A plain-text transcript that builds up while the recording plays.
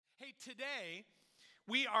Today,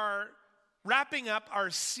 we are wrapping up our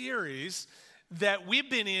series that we've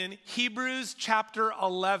been in Hebrews chapter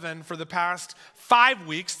 11 for the past 5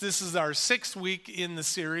 weeks. This is our 6th week in the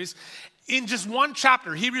series. In just one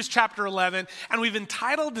chapter, Hebrews chapter 11, and we've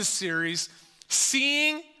entitled this series,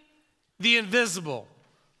 Seeing the Invisible.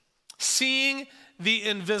 Seeing the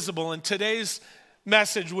Invisible. And today's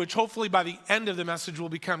message, which hopefully by the end of the message will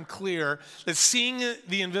become clear, that seeing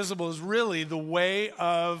the invisible is really the way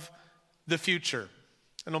of the future.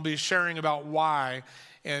 And I'll be sharing about why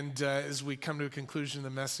and as we come to a conclusion of the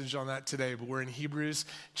message on that today. But we're in Hebrews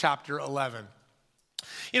chapter 11.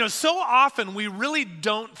 You know, so often we really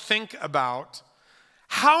don't think about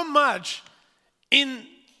how much in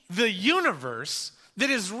the universe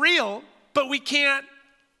that is real, but we can't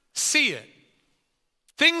see it.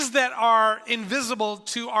 Things that are invisible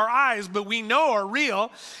to our eyes, but we know are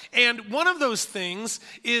real. And one of those things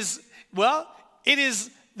is, well, it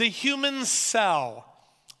is the human cell,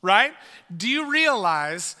 right? Do you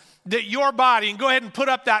realize that your body, and go ahead and put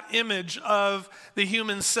up that image of the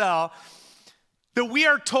human cell, that we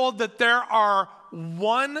are told that there are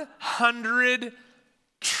 100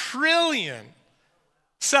 trillion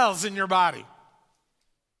cells in your body.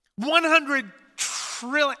 100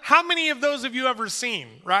 trillion. How many of those have you ever seen,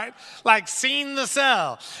 right? Like seen the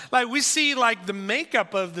cell. Like we see like the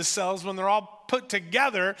makeup of the cells when they're all put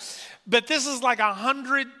together, but this is like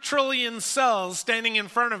 100 trillion cells standing in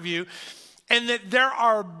front of you, and that there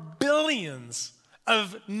are billions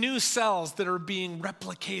of new cells that are being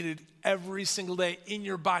replicated every single day in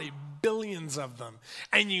your body, billions of them,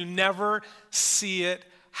 and you never see it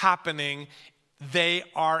happening. They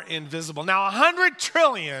are invisible. Now, 100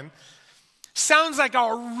 trillion sounds like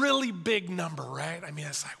a really big number, right? I mean,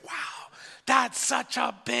 it's like, wow, that's such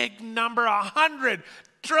a big number, 100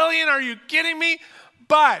 trillion, are you kidding me?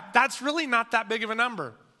 But that's really not that big of a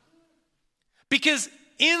number. Because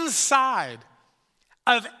inside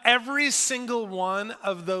of every single one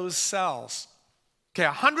of those cells, okay,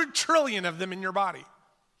 100 trillion of them in your body,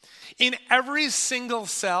 in every single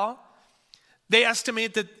cell, they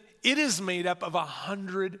estimate that it is made up of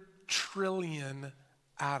 100 trillion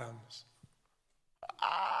atoms.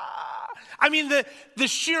 I mean, the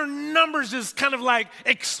sheer numbers just kind of like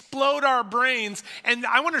explode our brains. And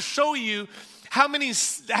I want to show you how many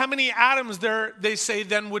atoms they say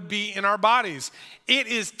then would be in our bodies. It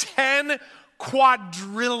is 10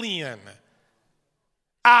 quadrillion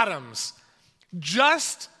atoms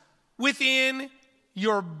just within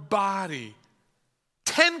your body.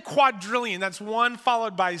 10 quadrillion, that's one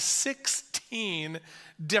followed by 16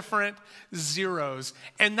 different zeros.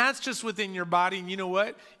 And that's just within your body. And you know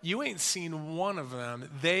what? You ain't seen one of them.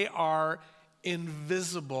 They are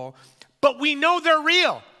invisible. But we know they're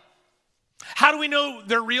real. How do we know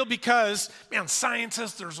they're real? Because, man,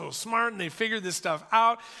 scientists are so smart and they figure this stuff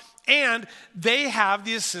out. And they have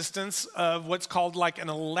the assistance of what's called like an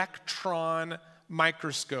electron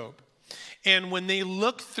microscope. And when they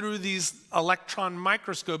look through these electron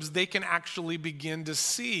microscopes, they can actually begin to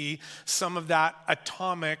see some of that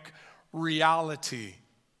atomic reality.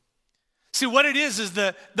 See, what it is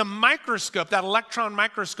the microscope, that electron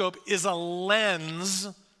microscope, is a lens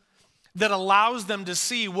that allows them to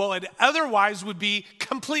see what otherwise would be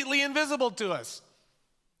completely invisible to us,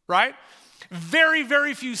 right? Very,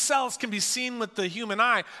 very few cells can be seen with the human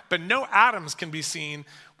eye, but no atoms can be seen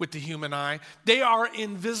with the human eye. They are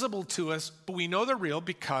invisible to us, but we know they're real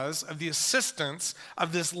because of the assistance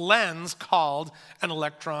of this lens called an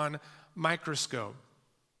electron microscope.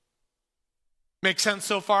 Make sense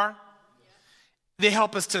so far? Yeah. They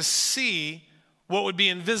help us to see what would be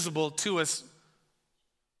invisible to us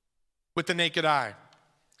with the naked eye.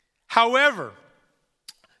 However,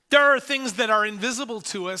 there are things that are invisible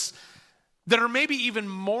to us that are maybe even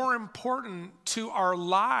more important to our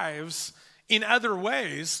lives in other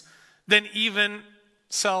ways than even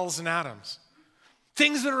cells and atoms.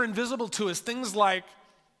 Things that are invisible to us, things like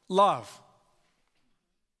love.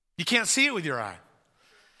 You can't see it with your eye.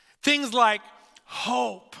 Things like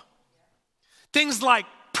hope. Things like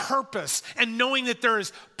purpose and knowing that there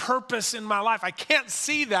is purpose in my life. I can't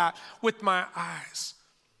see that with my eyes.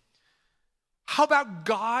 How about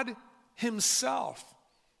God Himself?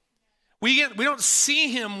 We don't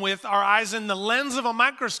see Him with our eyes, and the lens of a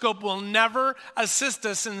microscope will never assist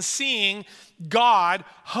us in seeing God,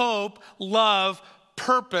 hope, love,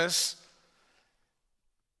 purpose.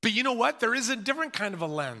 But you know what? There is a different kind of a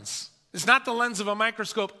lens. It's not the lens of a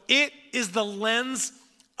microscope. It is the lens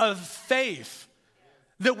of faith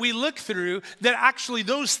that we look through, that actually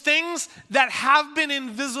those things that have been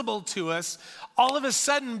invisible to us all of a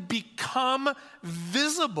sudden become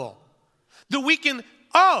visible. That we can,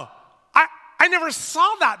 I never saw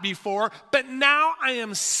that before, but now I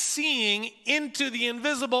am seeing into the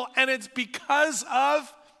invisible, and it's because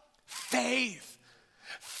of faith.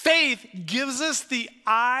 Faith gives us the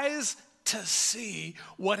eyes to see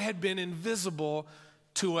what had been invisible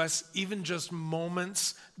to us even just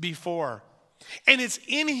moments before. And it's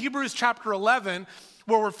in Hebrews chapter 11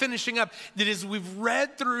 where we're finishing up, that is, we've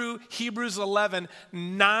read through Hebrews 11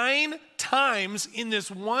 9 times in this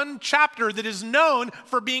one chapter that is known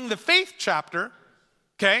for being the faith chapter.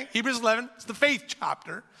 Okay, Hebrews 11 is the faith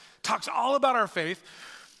chapter. Talks all about our faith.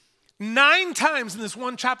 9 times in this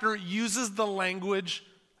one chapter it uses the language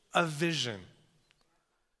of vision.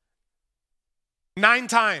 9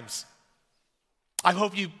 times. I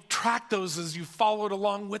hope you tracked those as you followed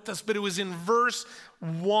along with us, but it was in verse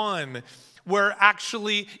 1 where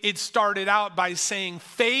actually it started out by saying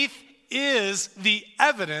faith is the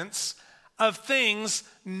evidence of things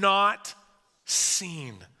not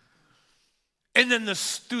seen. And then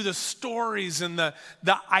through the stories and the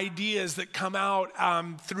ideas that come out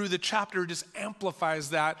through the chapter just amplifies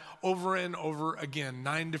that over and over again.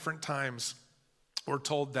 9 different times we're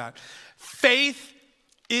told that. Faith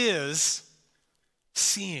is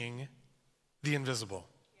seeing the invisible.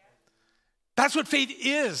 That's what faith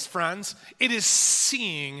is, friends. It is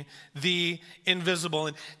seeing the invisible.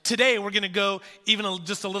 And today we're going to go even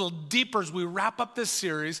just a little deeper as we wrap up this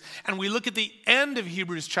series and we look at the end of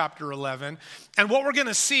Hebrews chapter 11. And what we're going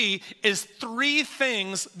to see is 3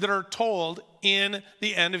 things that are told in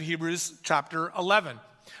the end of Hebrews chapter 11.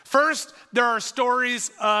 First, there are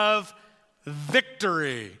stories of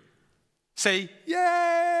victory. Say,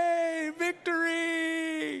 yay,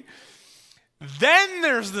 victory. Then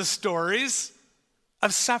there's the stories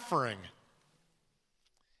of suffering.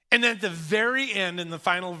 And then at the very end, in the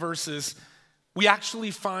final verses, we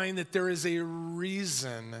actually find that there is a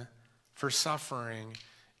reason for suffering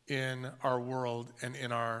in our world and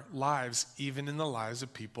in our lives, even in the lives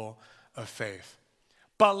of people of faith.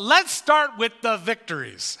 But let's start with the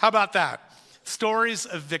victories. How about that? Stories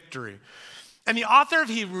of victory. And the author of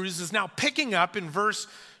Hebrews is now picking up in verse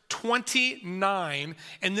 29,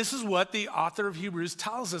 and this is what the author of Hebrews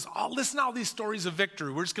tells us. Listen to all these stories of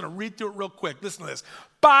victory. We're just going to read through it real quick. Listen to this.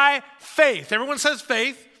 By faith, everyone says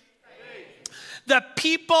faith. Faith. The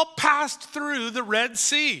people passed through the Red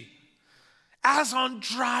Sea as on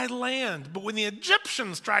dry land, but when the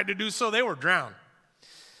Egyptians tried to do so, they were drowned.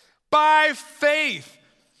 By faith,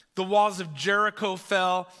 the walls of Jericho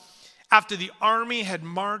fell after the army had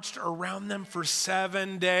marched around them for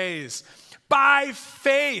 7 days. By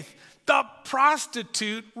faith, the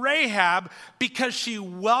prostitute Rahab, because she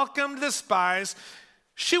welcomed the spies,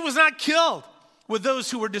 she was not killed with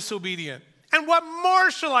those who were disobedient. And what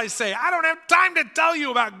more shall I say? I don't have time to tell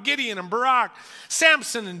you about Gideon and Barak,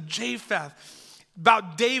 Samson and Jephthah,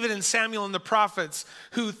 about David and Samuel and the prophets,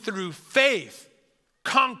 who through faith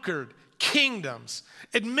conquered kingdoms,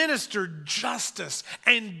 administered justice,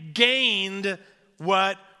 and gained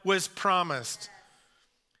what was promised.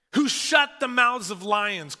 Who shut the mouths of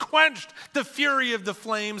lions, quenched the fury of the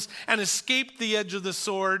flames, and escaped the edge of the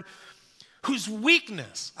sword, whose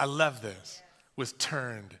weakness, I love this, was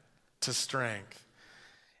turned to strength,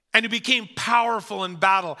 and who became powerful in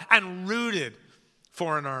battle and routed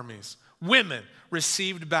foreign armies. Women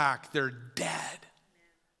received back their dead,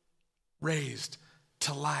 raised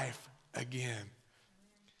to life again.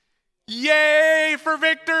 Yay for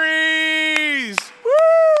victories!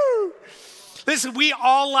 Woo! Listen, we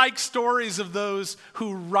all like stories of those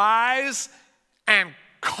who rise and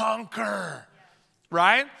conquer,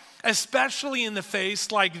 right? Especially in the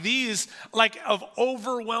face like these, like of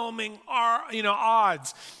overwhelming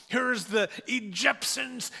odds. Here's the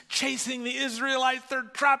Egyptians chasing the Israelites. They're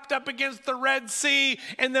trapped up against the Red Sea.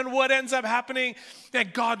 And then what ends up happening?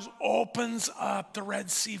 That God opens up the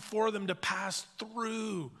Red Sea for them to pass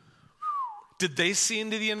through. Did they see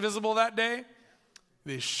into the invisible that day?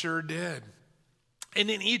 They sure did. And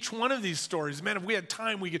in each one of these stories, man, if we had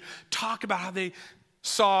time, we could talk about how they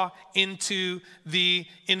saw into the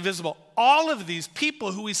invisible. All of these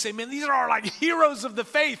people who we say, man, these are all like heroes of the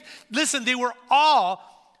faith. Listen, they were all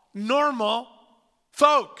normal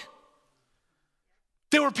folk.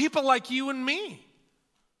 They were people like you and me.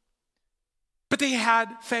 But they had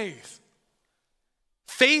faith.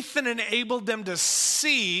 Faith that enabled them to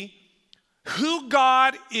see who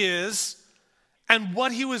God is and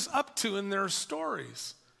what he was up to in their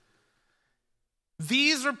stories.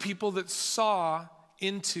 These are people that saw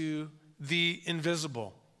into the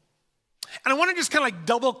invisible. And I want to just kind of like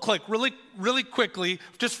double click really, really quickly,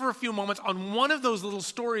 just for a few moments, on one of those little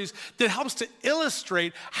stories that helps to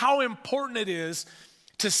illustrate how important it is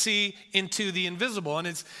to see into the invisible. And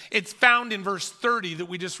it's found in verse 30 that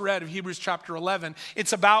we just read of Hebrews chapter 11.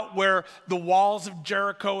 It's about where the walls of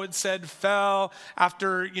Jericho, it said, fell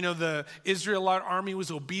after, the Israelite army was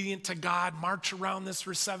obedient to God, march around this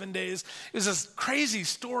for 7 days. It was this crazy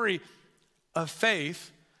story of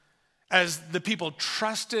faith as the people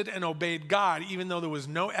trusted and obeyed God, even though there was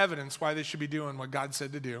no evidence why they should be doing what God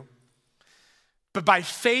said to do. But by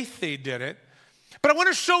faith they did it. But I want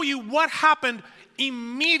to show you what happened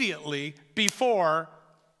immediately before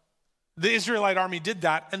the Israelite army did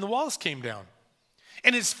that and the walls came down.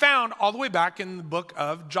 And it's found all the way back in the book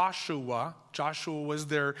of Joshua. Joshua was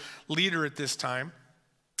their leader at this time.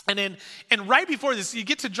 And right before this, you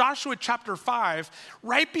get to Joshua chapter 5,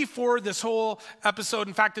 right before this whole episode.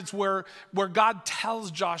 In fact, it's where God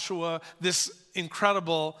tells Joshua this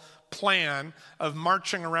incredible plan of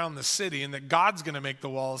marching around the city and that God's going to make the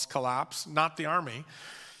walls collapse, not the army.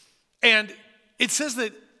 And it says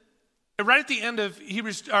that right at the end of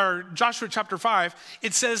Joshua chapter 5,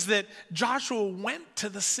 it says that Joshua went to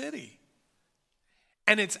the city.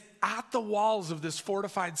 And it's at the walls of this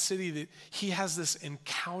fortified city that he has this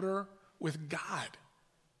encounter with God.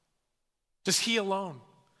 Just he alone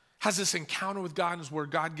has this encounter with God, and is where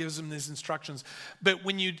God gives him these instructions. But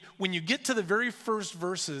when you get to the very first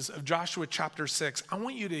verses of Joshua chapter 6, I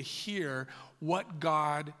want you to hear what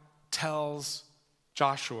God tells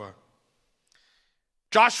Joshua.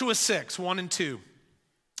 Joshua 6, 1 and 2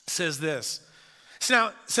 says this.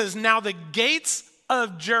 It says, now the gates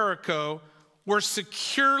of Jericho were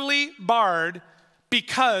securely barred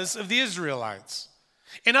because of the Israelites.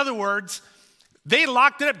 In other words, they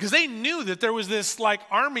locked it up because they knew that there was this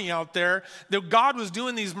army out there, that God was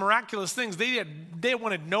doing these miraculous things. They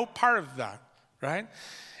wanted no part of that, right?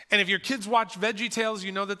 And if your kids watch VeggieTales,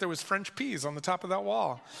 you know that there was French peas on the top of that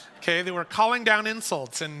wall. Okay, they were calling down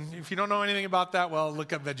insults. And if you don't know anything about that, well,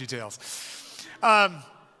 look up VeggieTales.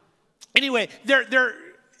 Anyway,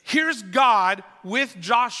 here's God with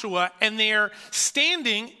Joshua, and they're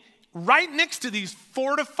standing right next to these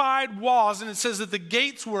fortified walls, and it says that the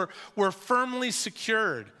gates were firmly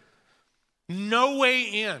secured. No way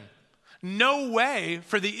in. No way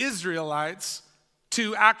for the Israelites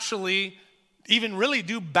to actually even really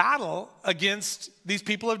do battle against these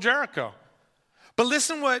people of Jericho. But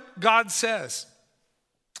listen what God says.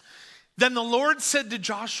 Then the Lord said to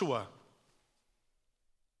Joshua,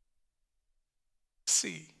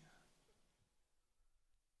 see.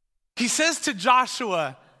 He says to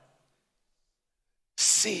Joshua,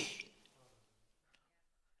 see,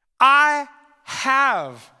 I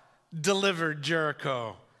have delivered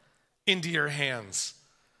Jericho into your hands,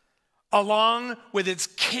 along with its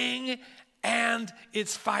king and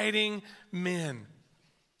its fighting men.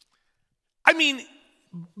 I mean,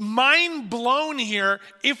 mind blown here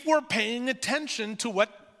if we're paying attention to what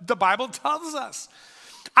the Bible tells us.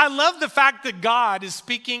 I love the fact that God is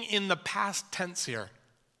speaking in the past tense here.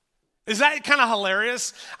 Is that kind of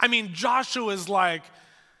hilarious? I mean, Joshua is like,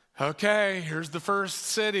 okay, here's the first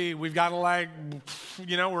city. We've got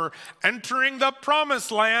to we're entering the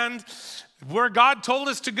promised land where God told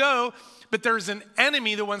us to go. But there's an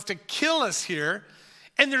enemy that wants to kill us here.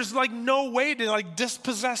 And there's no way to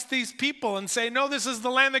dispossess these people and say, no, this is the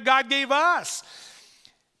land that God gave us.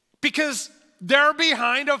 Because they're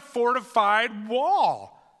behind a fortified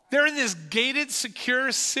wall. They're in this gated,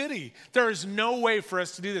 secure city. There is no way for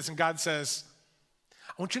us to do this. And God says,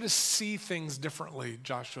 I want you to see things differently,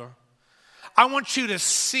 Joshua. I want you to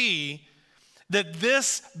see that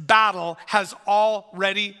this battle has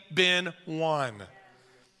already been won.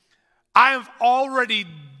 I have already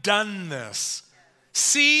done this.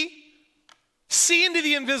 See into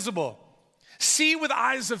the invisible. See with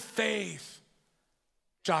eyes of faith,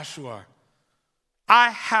 Joshua. I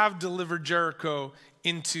have delivered Jericho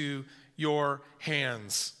into your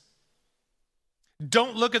hands.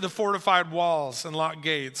 Don't look at the fortified walls and locked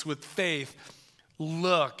gates. With faith,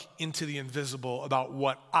 look into the invisible about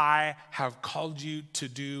what I have called you to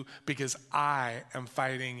do, because I am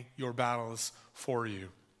fighting your battles for you.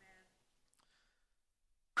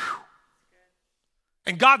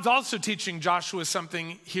 And God's also teaching Joshua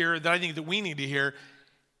something here that I think that we need to hear.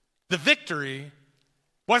 The victory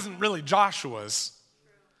wasn't really Joshua's.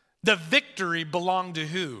 The victory belonged to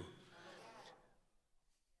who?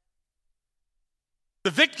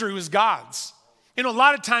 The victory was God's. A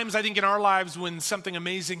lot of times I think in our lives when something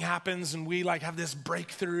amazing happens and we have this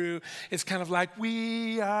breakthrough, it's kind of like,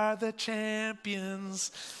 we are the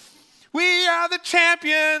champions. We are the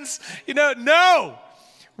champions. No.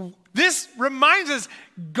 This reminds us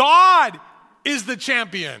God is the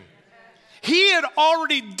champion. He had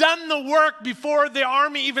already done the work before the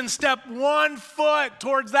army even stepped 1 foot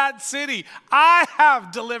towards that city. I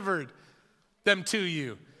have delivered them to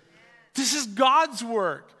you. This is God's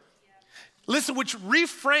work. Listen, which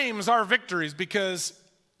reframes our victories, because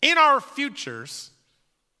in our futures,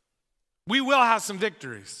 we will have some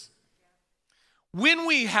victories. When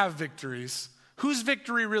we have victories, whose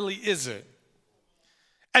victory really is it?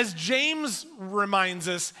 As James reminds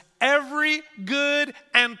us, every good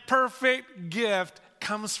and perfect gift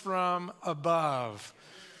comes from above.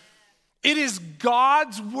 It is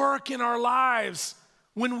God's work in our lives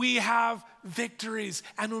when we have victories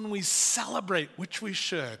and when we celebrate, which we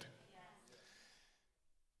should.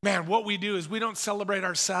 Man, what we do is we don't celebrate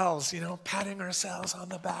ourselves, patting ourselves on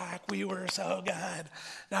the back. We were so good.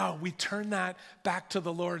 No, we turn that back to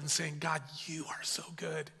the Lord and saying, God, you are so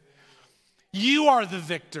good. You are the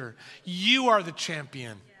victor. You are the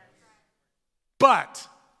champion. But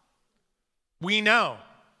we know,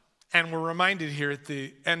 and we're reminded here at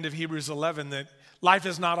the end of Hebrews 11, that life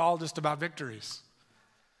is not all just about victories.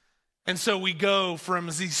 And so we go from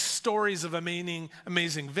these stories of amazing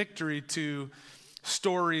victory to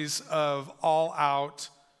stories of all-out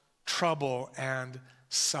trouble and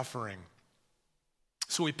suffering.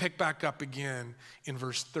 So we pick back up again in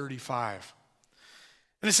verse 35.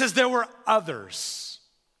 And it says, there were others.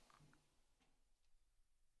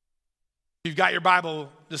 If you've got your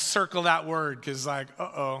Bible, just circle that word, because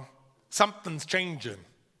something's changing.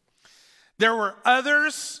 There were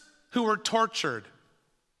others who were tortured,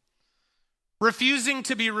 refusing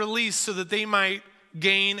to be released so that they might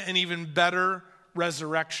gain an even better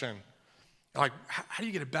resurrection. Like, how do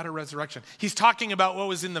you get a better resurrection? He's talking about what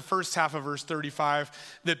was in the first half of verse 35,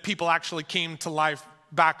 that people actually came to life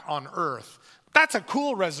back on earth. That's a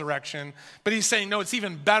cool resurrection, but he's saying, no, it's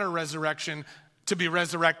even better resurrection to be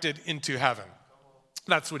resurrected into heaven.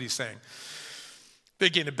 That's what he's saying. They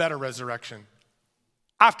gained a better resurrection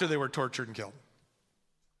after they were tortured and killed.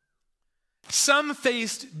 Some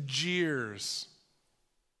faced jeers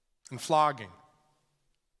and flogging,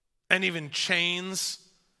 and even chains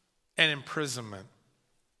and imprisonment.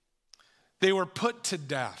 They were put to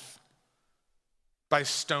death by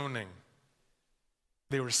stoning.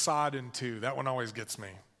 They were sawed in two. That one always gets me.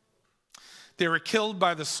 They were killed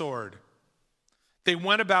by the sword. They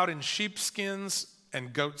went about in sheepskins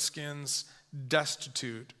and goatskins,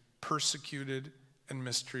 destitute, persecuted, and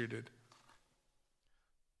mistreated.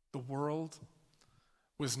 The world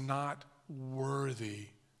was not worthy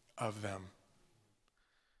of them.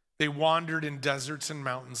 They wandered in deserts and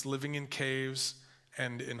mountains, living in caves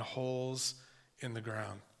and in holes in the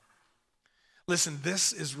ground. Listen,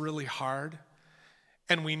 this is really hard.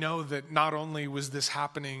 And we know that not only was this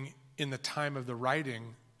happening in the time of the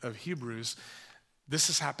writing of Hebrews, this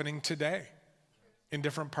is happening today in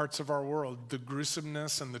different parts of our world. The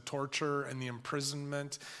gruesomeness and the torture and the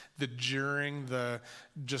imprisonment, the jeering, this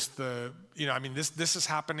is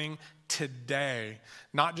happening today,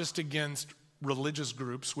 not just against religious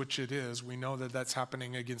groups, which it is. We know that that's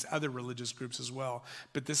happening against other religious groups as well.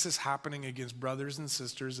 But this is happening against brothers and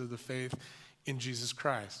sisters of the faith in Jesus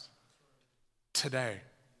Christ today.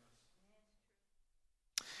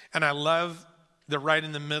 And I love that right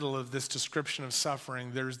in the middle of this description of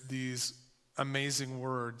suffering, there's these amazing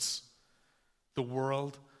words. The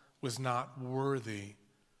world was not worthy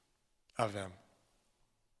of them.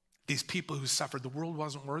 These people who suffered, the world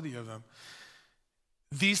wasn't worthy of them.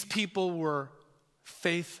 These people were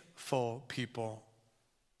faithful people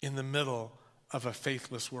in the middle of a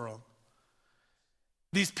faithless world.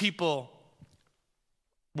 These people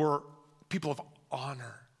were people of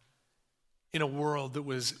honor in a world that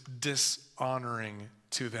was dishonoring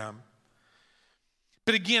to them.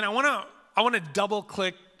 But again, I want to double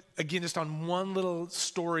click again just on one little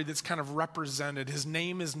story that's kind of represented. His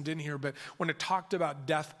name isn't in here, but when it talked about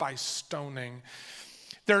death by stoning,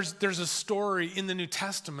 there's a story in the New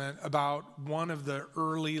Testament about one of the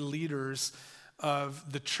early leaders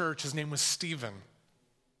of the church. His name was Stephen.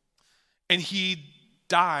 And he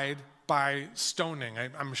died by stoning.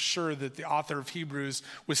 I'm sure that the author of Hebrews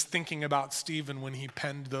was thinking about Stephen when he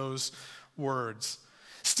penned those words.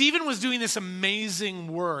 Stephen was doing this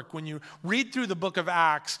amazing work. When you read through the book of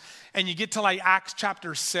Acts and you get to like Acts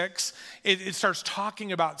chapter 6, it starts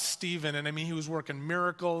talking about Stephen. And he was working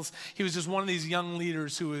miracles. He was just one of these young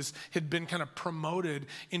leaders who had been kind of promoted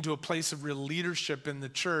into a place of real leadership in the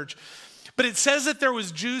church. But it says that there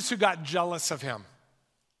was Jews who got jealous of him.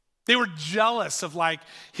 They were jealous of like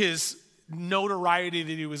his notoriety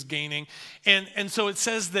that he was gaining. And so it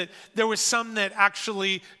says that there was some that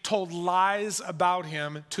actually told lies about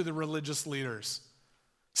him to the religious leaders.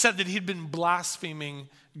 Said that he'd been blaspheming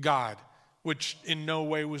God which in no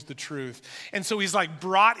way was the truth. And so he's like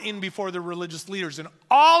brought in before the religious leaders. And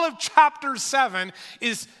all of chapter 7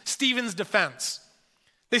 is Stephen's defense.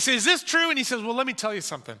 They say, is this true? And he says, well, let me tell you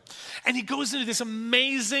something. And he goes into this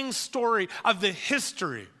amazing story of the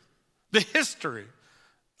history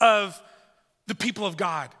of the people of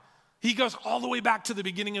God. He goes all the way back to the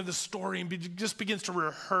beginning of the story and just begins to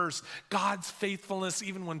rehearse God's faithfulness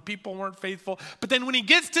even when people weren't faithful. But then when he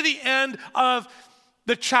gets to the end of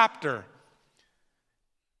the chapter,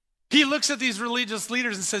 he looks at these religious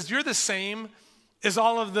leaders and says, you're the same as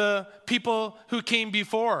all of the people who came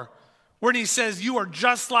before. When he says, you are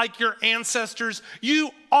just like your ancestors.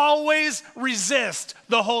 You always resist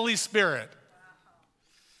the Holy Spirit.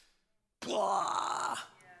 Blah.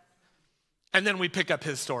 And then we pick up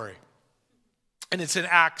his story. And it's in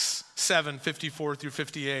Acts 7, 54 through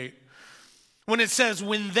 58. When it says,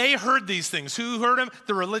 when they heard these things, who heard them?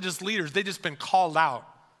 The religious leaders. They just been called out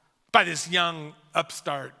by this young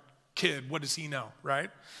upstart kid. What does he know,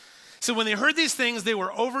 right? So when they heard these things, they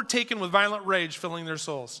were overtaken with violent rage, filling their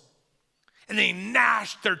souls. And they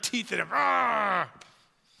gnashed their teeth at him. Argh!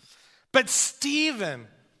 But Stephen,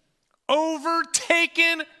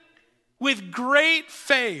 overtaken with great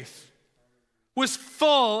faith, was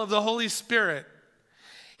full of the Holy Spirit.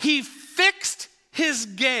 He fixed his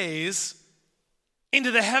gaze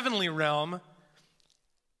into the heavenly realm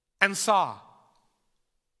and saw.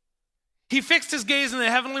 He fixed his gaze in the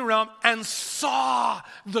heavenly realm and saw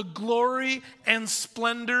the glory and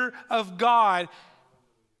splendor of God.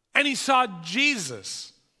 And he saw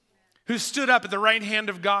Jesus, who stood up at the right hand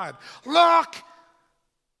of God. Look,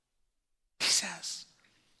 he says,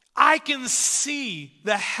 I can see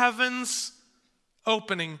the heavens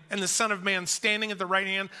opening and the Son of Man standing at the right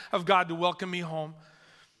hand of God to welcome me home.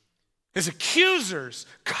 His accusers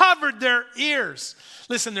covered their ears.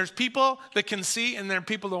 Listen, there's people that can see and there are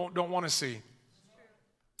people that don't want to see.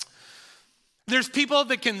 There's people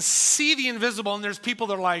that can see the invisible and there's people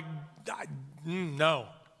that are like, no.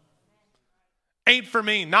 Ain't for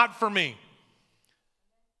me, not for me.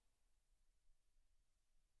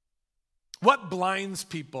 What blinds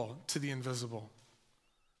people to the invisible?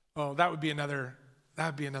 Oh, that would be another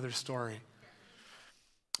story.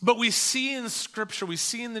 But we see in Scripture, we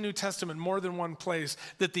see in the New Testament more than one place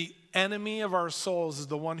that the enemy of our souls is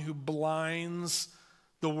the one who blinds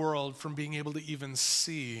the world from being able to even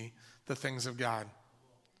see the things of God.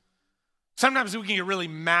 Sometimes we can get really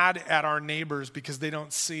mad at our neighbors because they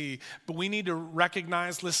don't see, but we need to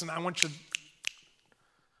recognize, listen,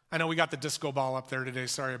 I know we got the disco ball up there today.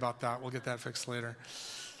 Sorry about that. We'll get that fixed later.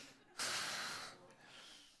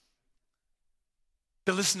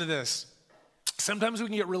 But listen to this. Sometimes we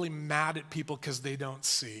can get really mad at people because they don't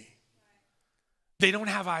see. They don't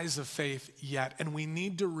have eyes of faith yet. And we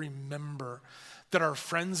need to remember that our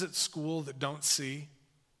friends at school that don't see,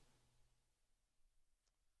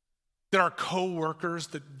 that our co-workers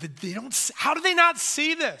that they don't see, how do they not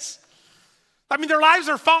see this? I mean, their lives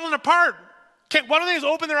are falling apart. Why don't they just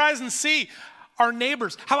open their eyes and see? Our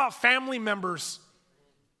neighbors, how about family members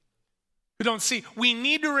who don't see? We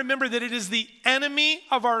need to remember that it is the enemy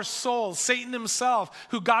of our souls, Satan himself,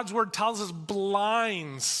 who God's word tells us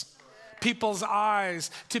blinds people's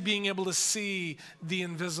eyes to being able to see the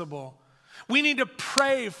invisible. We need to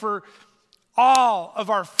pray for all of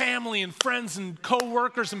our family and friends and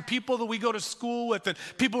co-workers and people that we go to school with and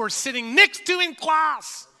people we're sitting next to in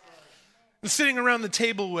class and sitting around the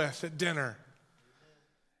table with at dinner.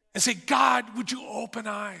 And say, God, would you open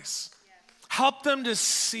eyes? Help them to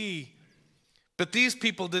see. But these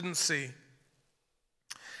people didn't see.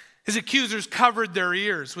 His accusers covered their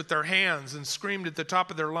ears with their hands and screamed at the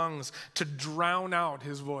top of their lungs to drown out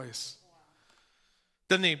his voice.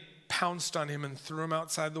 Then they pounced on him and threw him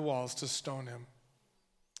outside the walls to stone him.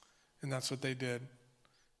 And that's what they did.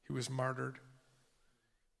 He was martyred.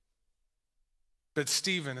 But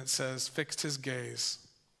Stephen, it says, fixed his gaze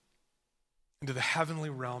into the heavenly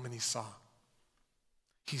realm and he saw.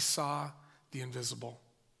 He saw the invisible.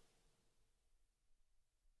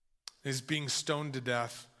 He's being stoned to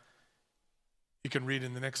death. You can read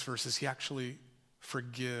in the next verses, he actually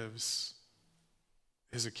forgives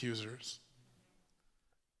his accusers.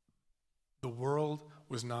 The world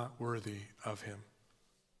was not worthy of him.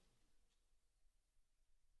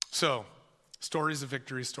 So, stories of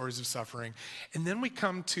victory, stories of suffering. And then we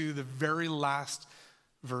come to the very last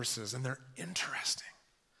verses, and they're interesting.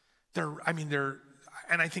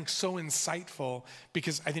 And I think so insightful,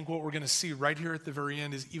 because I think what we're going to see right here at the very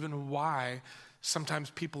end is even why sometimes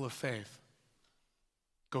people of faith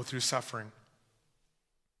go through suffering.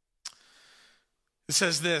 It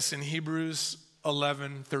says this in Hebrews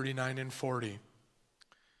 11, 39 and 40.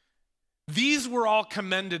 These were all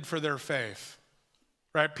commended for their faith,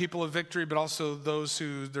 right? People of victory, but also those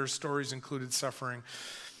who their stories included suffering.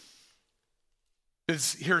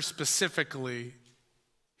 It's here specifically,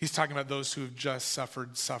 he's talking about those who have just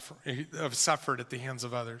suffered at the hands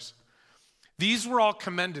of others. These were all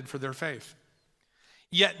commended for their faith.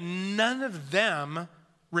 Yet none of them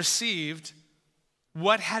received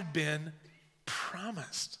what had been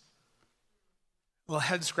promised. A little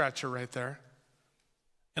head scratcher right there.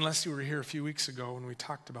 Unless you were here a few weeks ago when we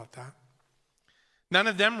talked about that. None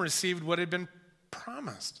of them received what had been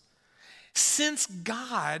promised. Since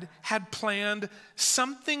God had planned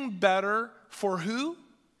something better for who?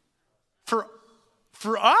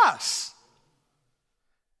 For us.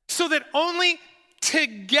 So that only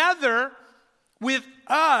together with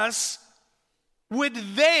us would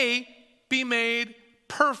they be made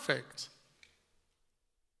perfect.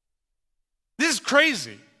 This is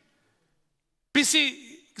crazy. But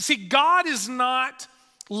see, God is not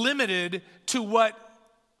limited to what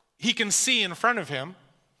he can see in front of him.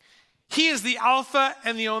 He is the Alpha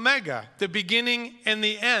and the Omega, the beginning and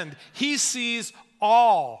the end. He sees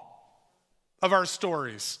all of our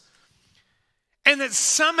stories. And that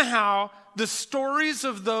somehow the stories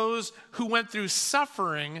of those who went through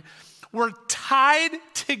suffering were tied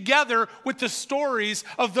together with the stories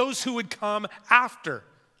of those who would come after.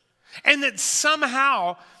 And that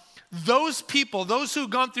somehow those people, those who've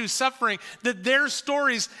gone through suffering, that their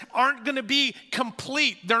stories aren't going to be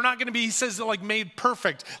complete. They're not going to be, he says, like made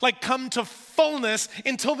perfect, like come to fullness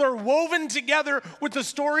until they're woven together with the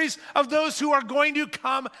stories of those who are going to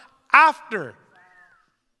come after.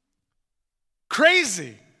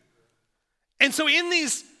 Crazy. And so in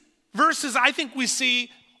these verses, I think we see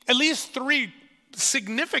at least three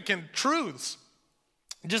significant truths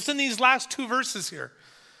just in these last two verses here.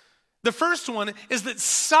 The first one is that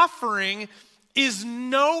suffering is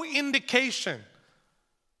no indication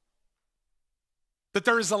that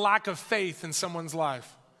there is a lack of faith in someone's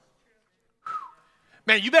life.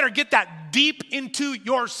 Man, you better get that deep into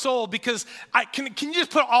your soul, because can you just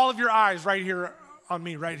put all of your eyes right here on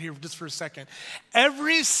me right here just for a second.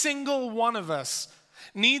 Every single one of us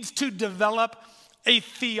needs to develop a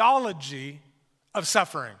theology of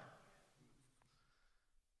suffering.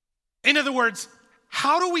 In other words,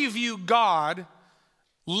 how do we view God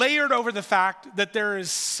layered over the fact that there is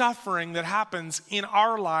suffering that happens in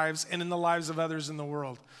our lives and in the lives of others in the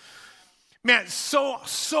world? Man, so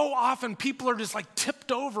often people are just like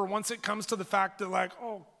tipped over once it comes to the fact that like,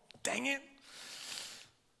 oh, dang it.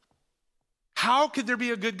 How could there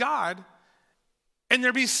be a good God and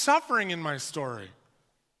there be suffering in my story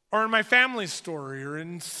or in my family's story or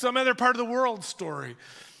in some other part of the world's story?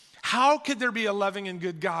 How could there be a loving and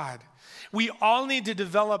good God? We all need to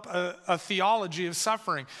develop a theology of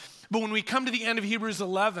suffering. But when we come to the end of Hebrews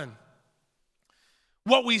 11,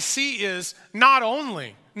 what we see is not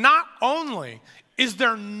only is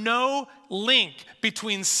there no link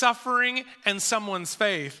between suffering and someone's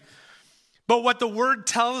faith, but what the word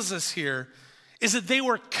tells us here is that they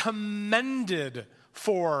were commended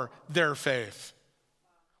for their faith.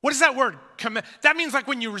 What is that word? That means like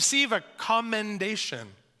when you receive a commendation,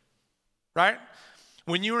 right?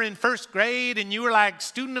 When you were in first grade and you were like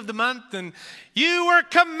student of the month and you were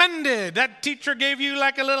commended. That teacher gave you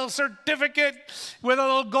like a little certificate with a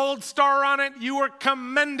little gold star on it. You were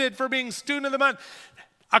commended for being student of the month.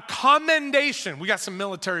 A commendation. We got some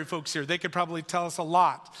military folks here. They could probably tell us a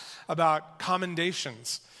lot about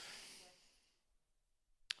commendations.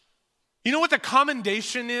 You know what the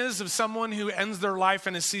commendation is of someone who ends their life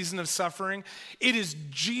in a season of suffering? It is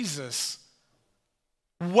Jesus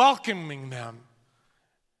welcoming them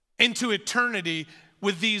into eternity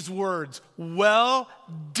with these words, "Well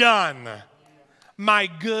done, my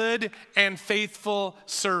good and faithful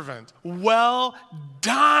servant." Well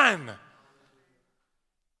done.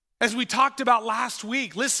 As we talked about last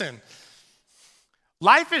week, listen,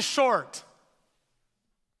 life is short.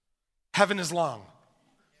 Heaven is long.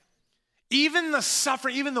 Even the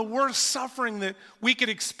suffering, even the worst suffering that we could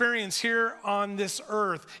experience here on this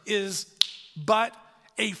earth is but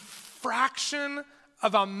a fraction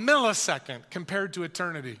of a millisecond compared to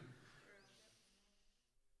eternity.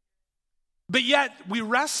 But yet we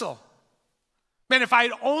wrestle. Man, if I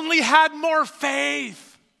had only had more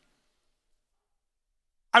faith,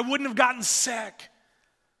 I wouldn't have gotten sick.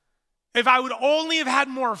 If I would only have had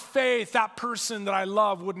more faith, that person that I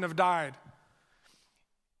love wouldn't have died.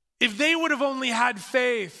 If they would have only had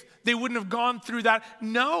faith, they wouldn't have gone through that.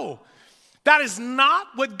 No, that is not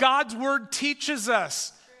what God's word teaches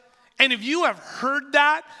us. And if you have heard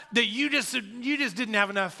that you just didn't have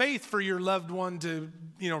enough faith for your loved one to,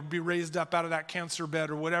 be raised up out of that cancer bed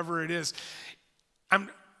or whatever it is.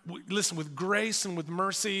 Listen, with grace and with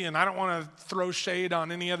mercy, and I don't want to throw shade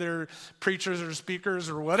on any other preachers or speakers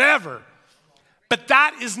or whatever, but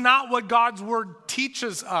that is not what God's word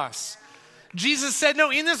teaches us. Jesus said, no,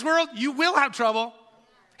 in this world, you will have trouble.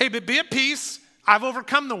 Hey, but be at peace. I've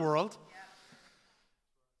overcome the world.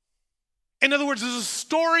 In other words, there's a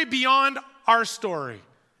story beyond our story.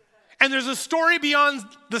 And there's a story beyond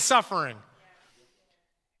the suffering.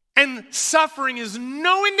 And suffering is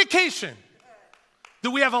no indication that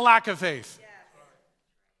we have a lack of faith.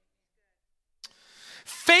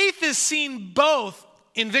 Faith is seen both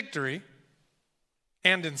in victory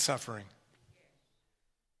and in suffering.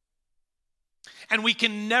 And we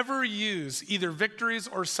can never use either victories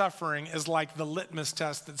or suffering as like the litmus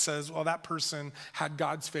test that says, well, that person had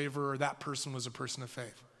God's favor or that person was a person of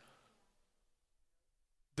faith.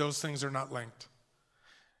 Those things are not linked.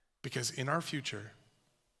 Because in our future,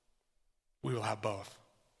 we will have both.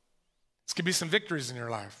 There's going to be some victories in your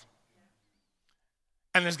life.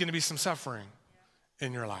 And there's going to be some suffering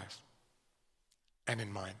in your life and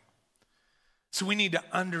in mine. So we need to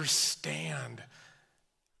understand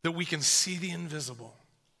that we can see the invisible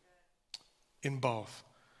in both.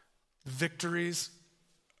 Victories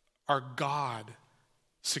are God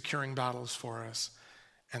securing battles for us,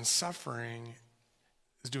 and suffering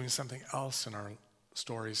is doing something else in our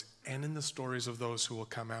stories and in the stories of those who will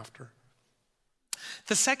come after.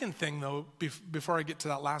 The second thing, though, before I get to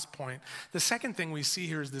that last point, the second thing we see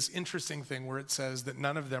here is this interesting thing where it says that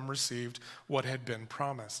none of them received what had been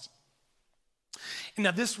promised. And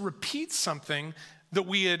now this repeats something that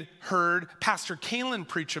we had heard Pastor Kalen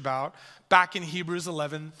preach about back in Hebrews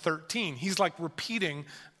 11:13. He's like repeating,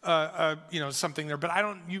 something there.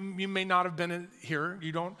 But you may not have been here.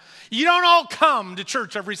 You don't all come to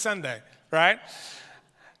church every Sunday, right?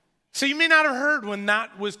 So you may not have heard when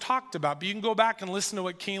that was talked about, but you can go back and listen to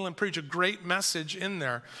what Kalen preached, a great message in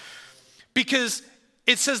there. Because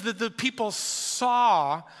it says that the people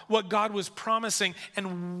saw what God was promising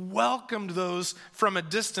and welcomed those from a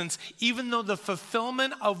distance, even though the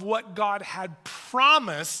fulfillment of what God had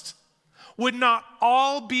promised would not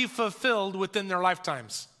all be fulfilled within their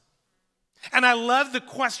lifetimes. And I love the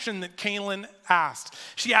question that Kaylin asked.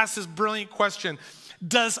 She asked this brilliant question: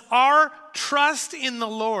 does our trust in the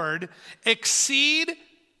Lord exceed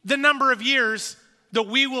the number of years that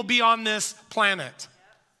we will be on this planet?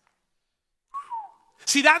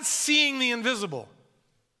 See, that's seeing the invisible.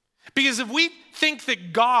 Because if we think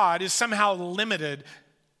that God is somehow limited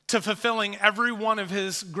to fulfilling every one of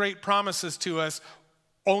his great promises to us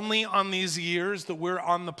only on these years that we're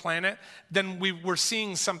on the planet, then we're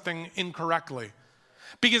seeing something incorrectly.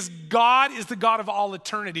 Because God is the God of all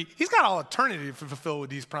eternity. He's got all eternity to fulfill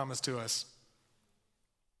what he's promised to us.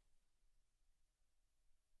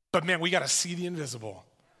 But man, we got to see the invisible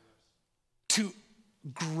to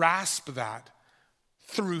grasp that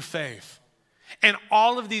through faith. And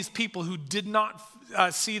all of these people who did not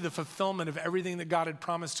see the fulfillment of everything that God had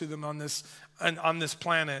promised to them on this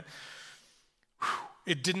planet,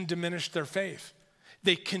 it didn't diminish their faith.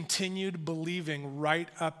 They continued believing right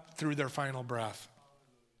up through their final breath.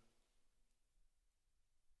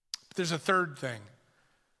 But there's a third thing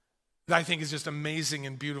that I think is just amazing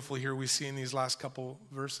and beautiful here we see in these last couple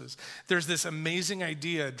verses. There's this amazing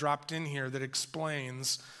idea dropped in here that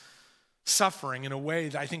explains suffering in a way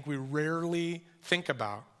that I think we rarely think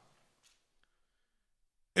about.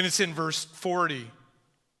 And it's in verse 40.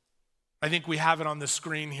 I think we have it on the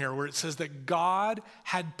screen here where it says that God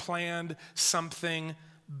had planned something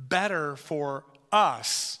better for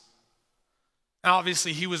us. Now,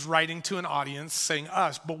 obviously, he was writing to an audience saying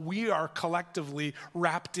us, but we are collectively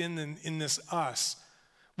wrapped in this us.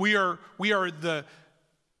 We are the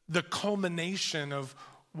culmination of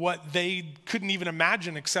what they couldn't even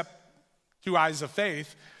imagine except through eyes of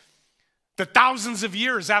faith. The thousands of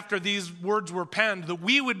years after these words were penned, that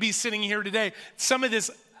we would be sitting here today. Some of this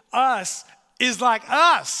us is like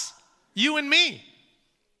us, you and me.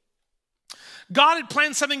 God had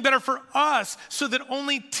planned something better for us so that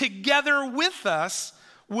only together with us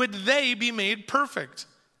would they be made perfect.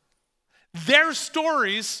 Their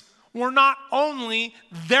stories were not only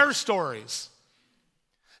their stories.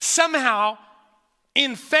 Somehow,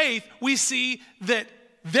 in faith, we see that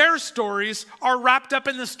their stories are wrapped up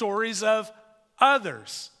in the stories of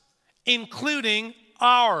others, including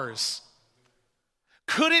ours.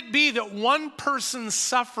 Could it be that one person's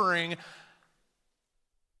suffering,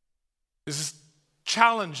 this is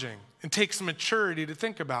challenging, and takes maturity to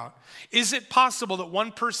think about. Is it possible that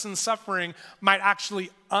one person's suffering might actually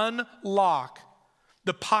unlock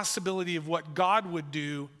the possibility of what God would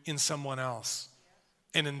do in someone else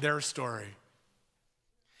and in their story?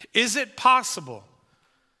 Is it possible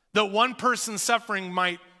that one person's suffering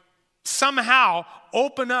might somehow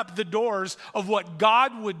open up the doors of what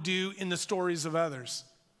God would do in the stories of others?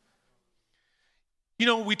 You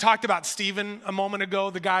know, we talked about Stephen a moment ago,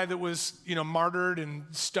 the guy that was, martyred and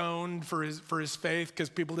stoned for his faith because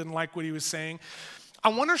people didn't like what he was saying. I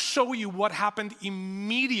want to show you what happened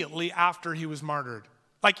immediately after he was martyred.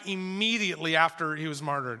 Like immediately after he was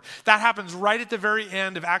martyred. That happens right at the very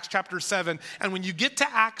end of Acts chapter 7. And when you get to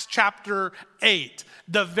Acts chapter 8,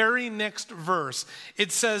 the very next verse,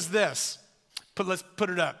 it says this. Let's put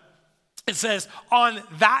it up. It says, on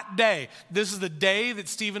that day, this is the day that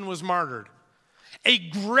Stephen was martyred, a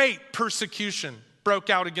great persecution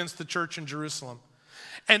broke out against the church in Jerusalem.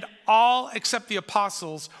 And all except the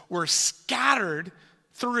apostles were scattered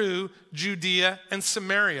through Judea and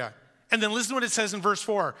Samaria. And then listen to what it says in verse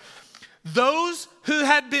 4. Those who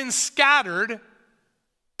had been scattered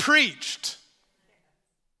preached.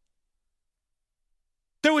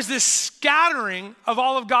 There was this scattering of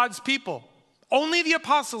all of God's people. Only the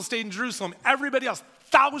apostles stayed in Jerusalem. Everybody else,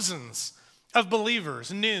 thousands of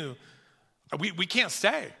believers knew, we can't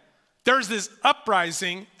stay. There's this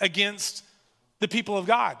uprising against the people of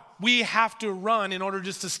God. We have to run in order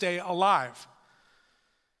just to stay alive.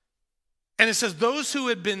 And it says, those who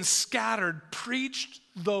had been scattered preached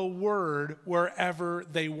the word wherever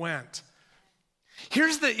they went.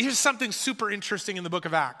 Here's something super interesting in the book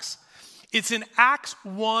of Acts. It's in Acts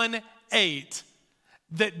 1:8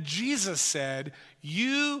 that Jesus said,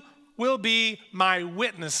 you will be my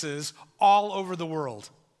witnesses all over the world.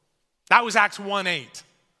 That was Acts 1:8.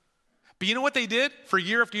 But you know what they did for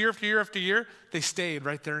year after year after year after year? They stayed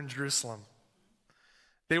right there in Jerusalem.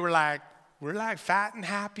 They were like, we're like fat and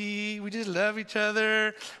happy. We just love each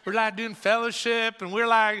other. We're like doing fellowship. And we're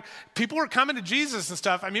like, people were coming to Jesus and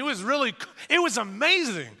stuff. I mean, it was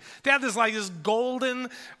amazing. They had this golden,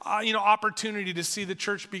 opportunity to see the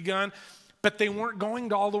church begun. But they weren't going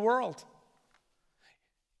to all the world.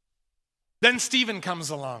 Then Stephen comes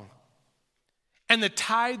along. And the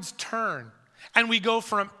tides turn. And we go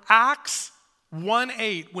from Acts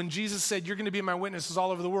 1:8, when Jesus said, you're going to be my witnesses all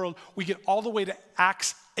over the world, we get all the way to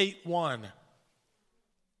Acts 8:1.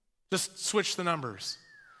 Just switch the numbers.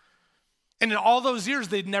 And in all those years,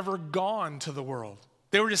 they'd never gone to the world.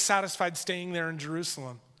 They were just satisfied staying there in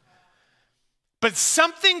Jerusalem. But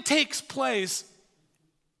something takes place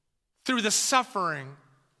through the suffering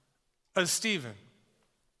of Stephen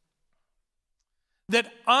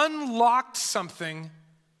that unlocked something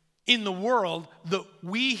in the world that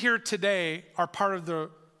we here today are part of the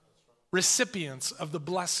recipients of the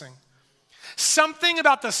blessing. Something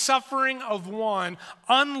about the suffering of one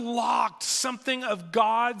unlocked something of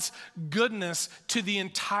God's goodness to the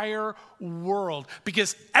entire world,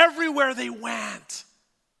 because everywhere they went,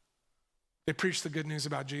 they preached the good news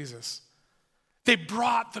about Jesus. They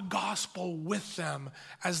brought the gospel with them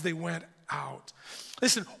as they went out.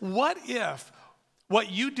 Listen, what if what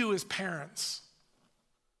you do as parents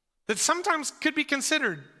that sometimes could be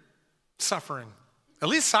considered suffering, at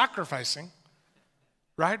least sacrificing,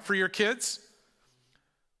 right, for your kids?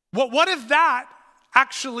 What if that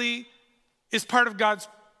actually is part of God's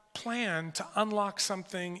plan to unlock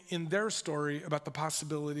something in their story about the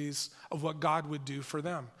possibilities of what God would do for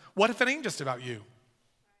them? What if it ain't just about you?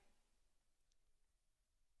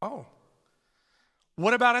 Oh,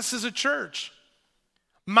 what about us as a church?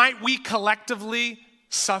 Might we collectively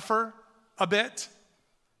suffer a bit?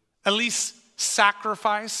 At least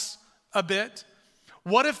sacrifice a bit?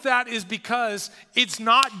 What if that is because it's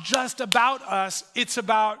not just about us, it's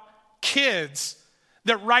about kids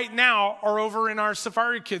that right now are over in our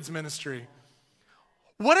Safari Kids ministry?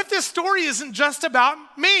 What if this story isn't just about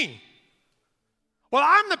me? Well,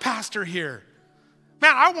 I'm the pastor here.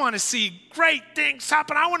 Man, I want to see great things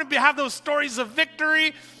happen. I want to have those stories of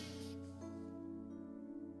victory.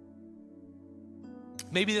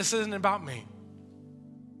 Maybe this isn't about me.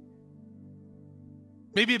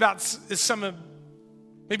 Maybe it's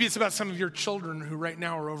about some of your children who right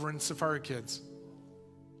now are over in Safari Kids.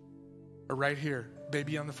 Or right here,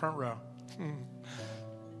 baby on the front row.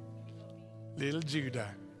 Little Judah.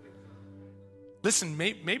 Listen,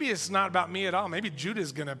 maybe it's not about me at all. Maybe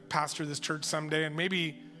Judah's going to pastor this church someday, and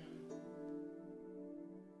maybe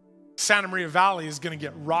Santa Maria Valley is going to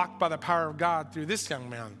get rocked by the power of God through this young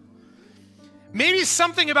man. Maybe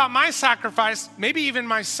something about my sacrifice, maybe even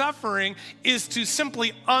my suffering, is to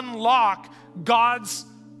simply unlock God's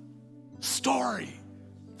story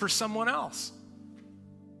for someone else.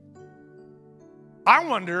 I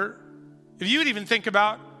wonder if you would even think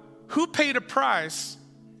about who paid a price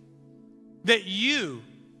that you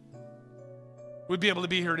would be able to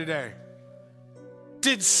be here today.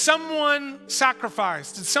 Did someone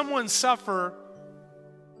sacrifice? Did someone suffer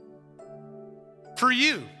for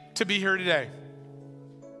you to be here today?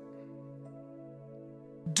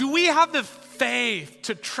 Do we have the faith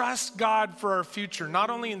to trust God for our future, not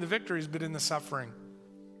only in the victories, but in the suffering?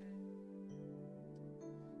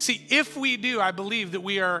 See, if we do, I believe that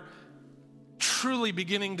we are truly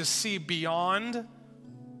beginning to see beyond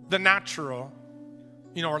the natural,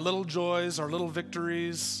 our little joys, our little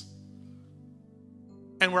victories,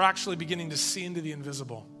 and we're actually beginning to see into the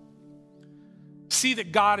invisible. See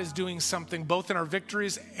that God is doing something both in our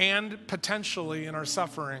victories and potentially in our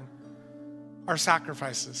suffering, our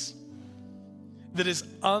sacrifices, that is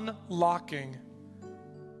unlocking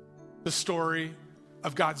the story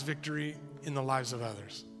of God's victory in the lives of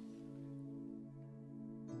others.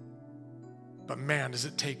 But man, does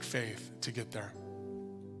it take faith to get there.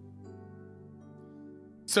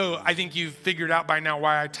 So I think you've figured out by now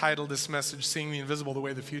why I titled this message, Seeing the Invisible, the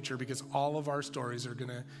Way of the Future, because all of our stories are going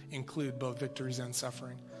to include both victories and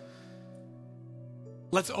suffering.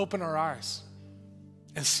 Let's open our eyes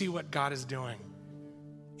and see what God is doing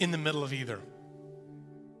in the middle of either,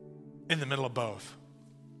 in the middle of both.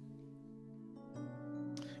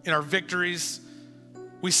 In our victories,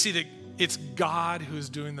 we see that it's God who is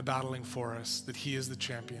doing the battling for us, that he is the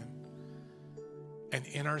champion. And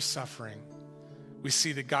in our suffering, we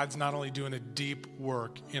see that God's not only doing a deep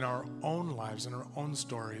work in our own lives, in our own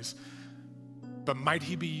stories, but might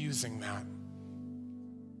he be using that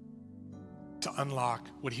to unlock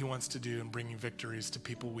what he wants to do in bringing victories to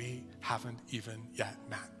people we haven't even yet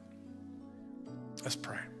met. Let's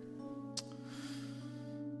pray.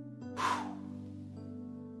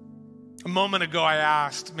 A moment ago I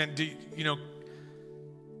asked, can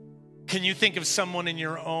you think of someone in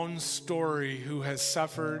your own story who has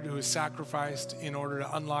suffered, who has sacrificed in order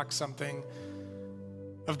to unlock something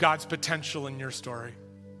of God's potential in your story?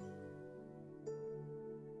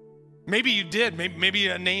 Maybe you did. Maybe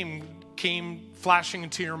a name came flashing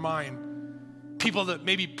into your mind. People that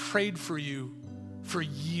maybe prayed for you for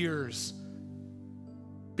years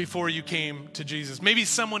before you came to Jesus. Maybe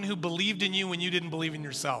someone who believed in you when you didn't believe in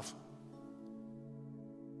yourself.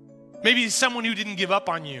 Maybe someone who didn't give up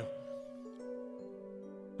on you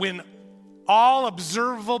when all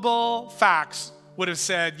observable facts would have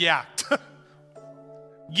said, yeah,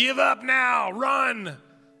 give up now, run.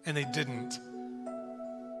 And they didn't.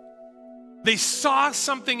 They saw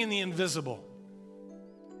something in the invisible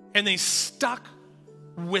and they stuck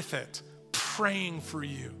with it, praying for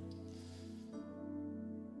you,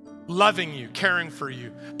 loving you, caring for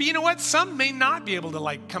you. But you know what? Some may not be able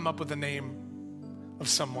to come up with a name of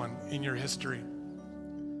someone in your history.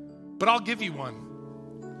 But I'll give you one.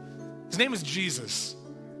 His name is Jesus.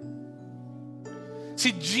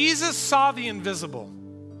 See, Jesus saw the invisible.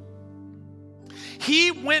 He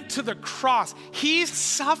went to the cross. He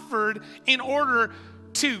suffered in order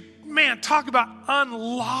to, talk about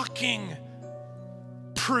unlocking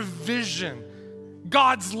provision,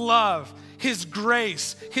 God's love, his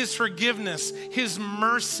grace, his forgiveness, his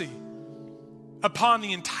mercy upon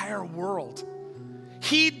the entire world.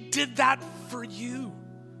 He did that for you.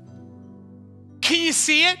 Can you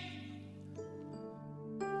see it?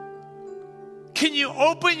 Can you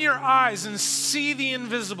open your eyes and see the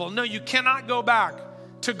invisible? No, you cannot go back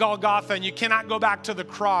to Golgotha and you cannot go back to the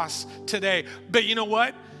cross today. But you know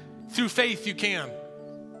what? Through faith you can.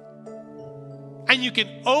 And you can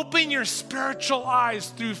open your spiritual eyes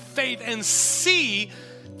through faith and see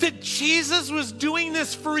that Jesus was doing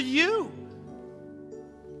this for you,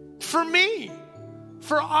 for me,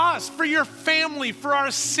 for us, for your family, for our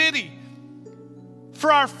city,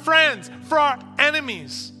 for our friends, for our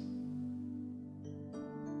enemies.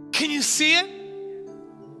 Can you see it?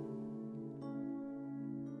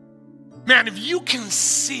 Man, if you can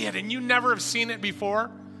see it and you never have seen it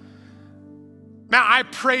before, man, I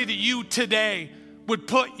pray that you today would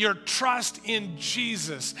put your trust in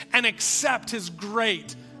Jesus and accept his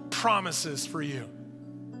great promises for you.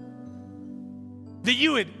 That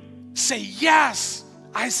you would say, yes,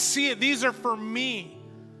 I see it. These are for me.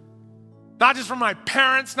 Not just for my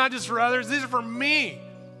parents, not just for others. These are for me.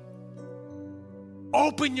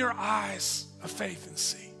 Open your eyes of faith and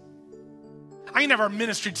see. I can have our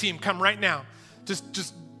ministry team come right now.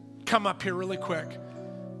 Just come up here really quick.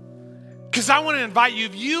 Because I want to invite you,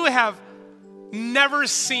 if you have never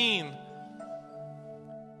seen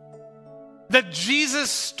that Jesus'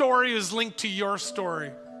 story is linked to your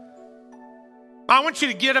story, I want you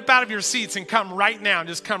to get up out of your seats and come right now.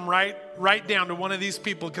 Just come right down to one of these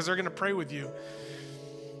people because they're going to pray with you.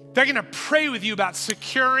 They're going to pray with you about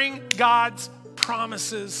securing God's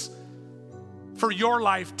promises for your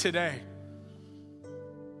life today.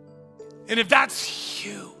 And if that's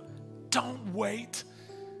you, don't wait.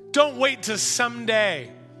 Don't wait till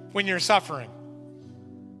someday when you're suffering.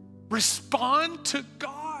 Respond to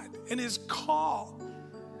God and his call.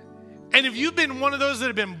 And if you've been one of those that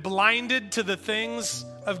have been blinded to the things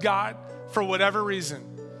of God for whatever reason,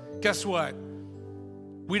 guess what?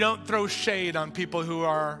 We don't throw shade on people who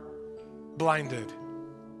are blinded.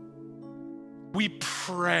 We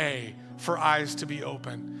pray for eyes to be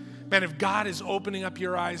open. Man, if God is opening up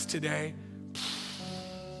your eyes today,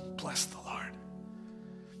 bless the Lord.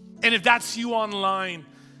 And if that's you online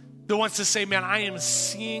that wants to say, man, I am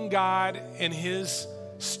seeing God and his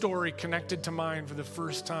story connected to mine for the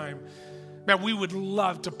first time, man, we would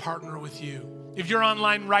love to partner with you. If you're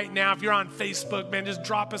online right now, if you're on Facebook, man, just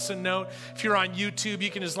drop us a note. If you're on YouTube,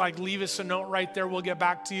 you can just leave us a note right there. We'll get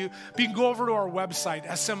back to you. But you can go over to our website,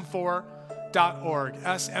 sm4.org,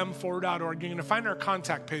 sm4.org. You're going to find our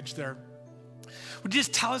contact page there. Would you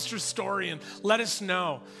just tell us your story and let us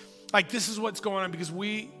know, this is what's going on, because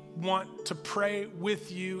we want to pray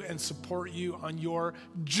with you and support you on your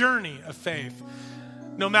journey of faith.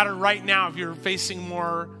 No matter right now if you're facing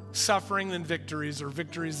more suffering than victories or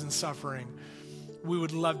victories than suffering, we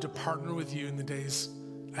would love to partner with you in the days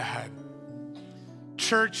ahead.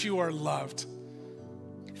 Church, you are loved.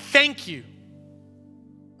 Thank you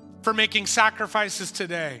for making sacrifices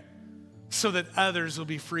today so that others will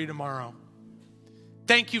be free tomorrow.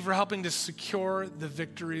 Thank you for helping to secure the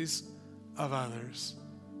victories of others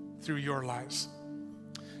through your lives.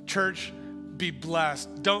 Church, be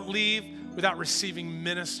blessed. Don't leave without receiving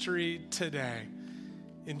ministry today.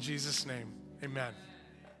 In Jesus' name, amen.